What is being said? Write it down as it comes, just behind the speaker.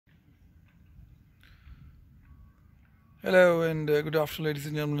Hello and good afternoon, ladies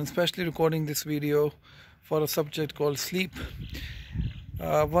and gentlemen. Especially recording this video for a subject called sleep.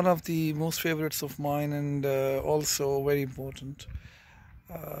 One of the most favorites of mine and also very important.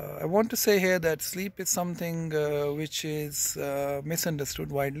 I want to say here that sleep is something which is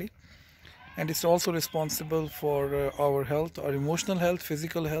misunderstood widely, and it's also responsible for our health, our emotional health,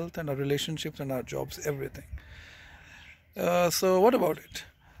 physical health, and our relationships and our jobs, everything. So, what about it?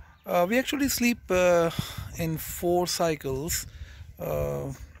 We actually sleep in 4 cycles,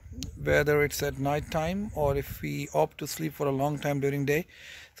 uh, whether it's at night time or if we opt to sleep for a long time during day.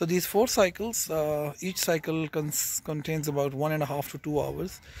 So these 4 cycles, each cycle contains about 1.5 to 2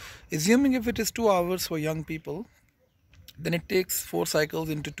 hours. Assuming if it is 2 hours for young people, then it takes 4 cycles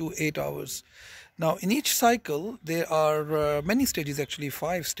into 8 hours. Now, in each cycle, there are many stages, actually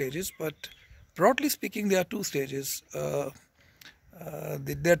 5 stages, but broadly speaking, there are 2 stages.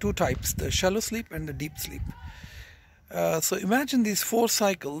 There are 2 types: the shallow sleep and the deep sleep. So imagine these 4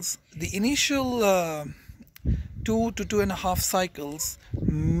 cycles. The initial 2 to 2.5 cycles,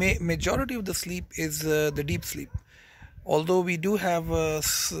 majority of the sleep is the deep sleep. Although we do have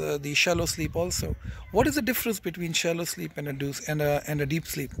the shallow sleep also. What is the difference between shallow sleep and a deep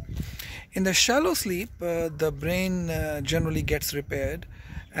sleep? In the shallow sleep, the brain generally gets repaired,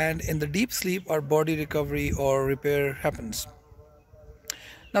 and in the deep sleep, our body recovery or repair happens.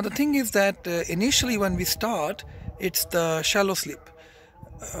 Now, the thing is that initially when we start, it's the shallow sleep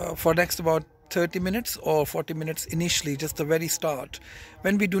for next about 30 minutes or 40 minutes initially, just the very start.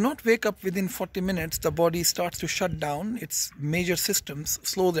 When we do not wake up within 40 minutes, the body starts to shut down its major systems,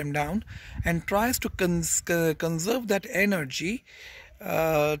 slow them down, and tries to conserve that energy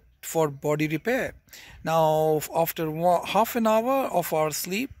for body repair. Now, after half an hour of our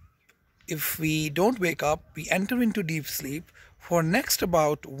sleep, if we don't wake up, we enter into deep sleep for next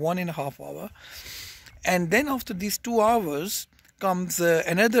about 1.5 hour, and then after these 2 hours comes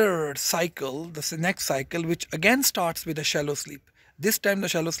another cycle, the next cycle, which again starts with a shallow sleep. This time the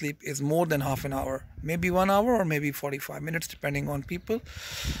shallow sleep is more than half an hour, maybe 1 hour or maybe 45 minutes, depending on people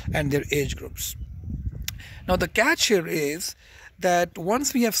and their age groups. Now, the catch here is that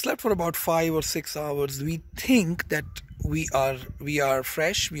once we have slept for about 5 or 6 hours, we think that we are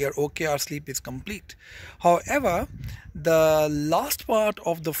fresh, we are okay, our sleep is complete. However, the last part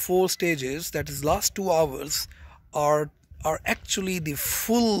of the 4 stages, that is last 2 hours, are actually the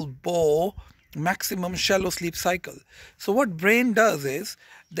full bore maximum shallow sleep cycle. So what brain does is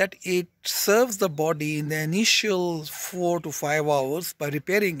that it serves the body in the initial 4 to 5 hours by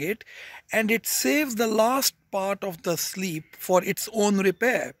repairing it, and it saves the last part of the sleep for its own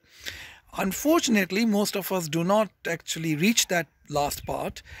repair. Unfortunately, most of us do not actually reach that last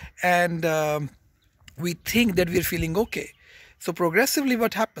part, and we think that we're feeling okay. So progressively,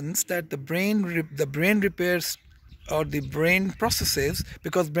 what happens that the brain repairs, or the brain processes,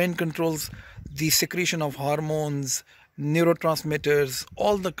 because brain controls the secretion of hormones, neurotransmitters,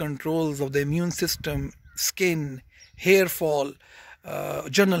 all the controls of the immune system, skin, hair fall,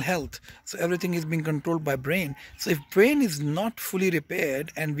 general health. So everything is being controlled by brain. So if brain is not fully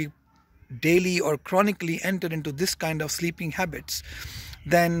repaired and we daily or chronically enter into this kind of sleeping habits,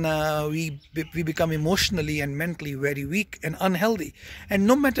 then we become emotionally and mentally very weak and unhealthy. And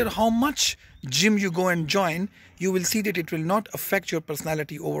no matter how much gym you go and join, you will see that it will not affect your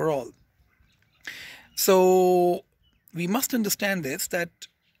personality overall. So we must understand this, that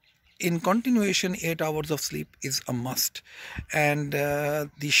in continuation 8 hours of sleep is a must. And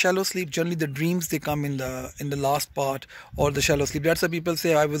the shallow sleep, generally the dreams, they come in the last part, or the shallow sleep. That's why people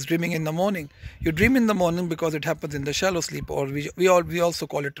say, I was dreaming in the morning. You dream in the morning because it happens in the shallow sleep, or we also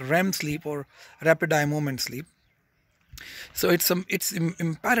call it REM sleep, or rapid eye movement sleep. So it's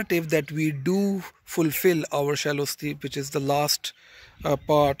imperative that we do fulfill our shallow sleep, which is the last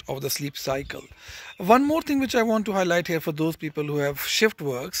part of the sleep cycle. One more thing which I want to highlight here for those people who have shift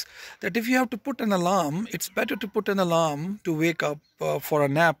works, that if you have to put an alarm, it's better to put an alarm to wake up for a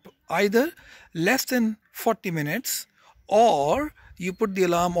nap, either less than 40 minutes, or you put the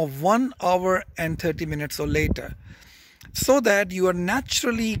alarm of 1 hour and 30 minutes or later, so that you are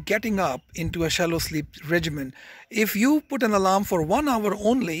naturally getting up into a shallow sleep regimen. If you put an alarm for 1 hour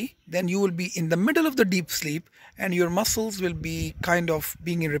only, then you will be in the middle of the deep sleep, and your muscles will be kind of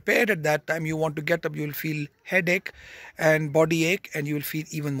being repaired at that time. You want to get up, you will feel headache and body ache, and you will feel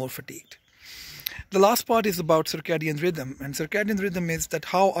even more fatigued. The last part is about circadian rhythm, and circadian rhythm is that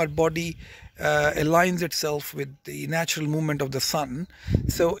how our body aligns itself with the natural movement of the sun.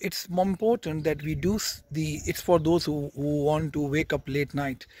 So it's more important that we do it's for those who want to wake up late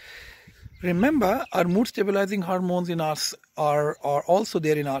night. Remember, our mood stabilizing hormones in our are also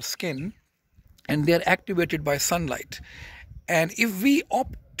there in our skin, and they are activated by sunlight. And if we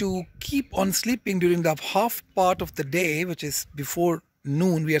opt to keep on sleeping during the half part of the day, which is before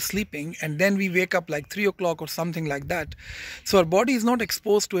noon, we are sleeping, and then we wake up like 3 o'clock or something like that, so our body is not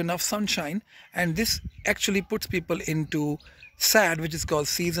exposed to enough sunshine, and this actually puts people into SAD, which is called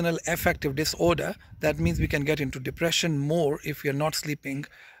seasonal affective disorder. That means we can get into depression more if we are not sleeping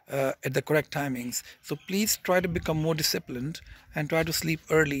at the correct timings. So please try to become more disciplined and try to sleep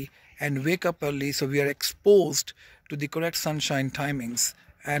early and wake up early, so we are exposed to the correct sunshine timings,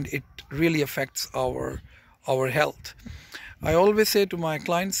 and it really affects our health. I always say to my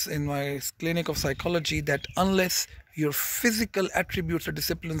clients in my clinic of psychology that unless your physical attributes or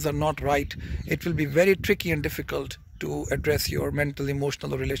disciplines are not right, it will be very tricky and difficult to address your mental,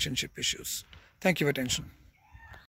 emotional, or relationship issues. Thank you for attention.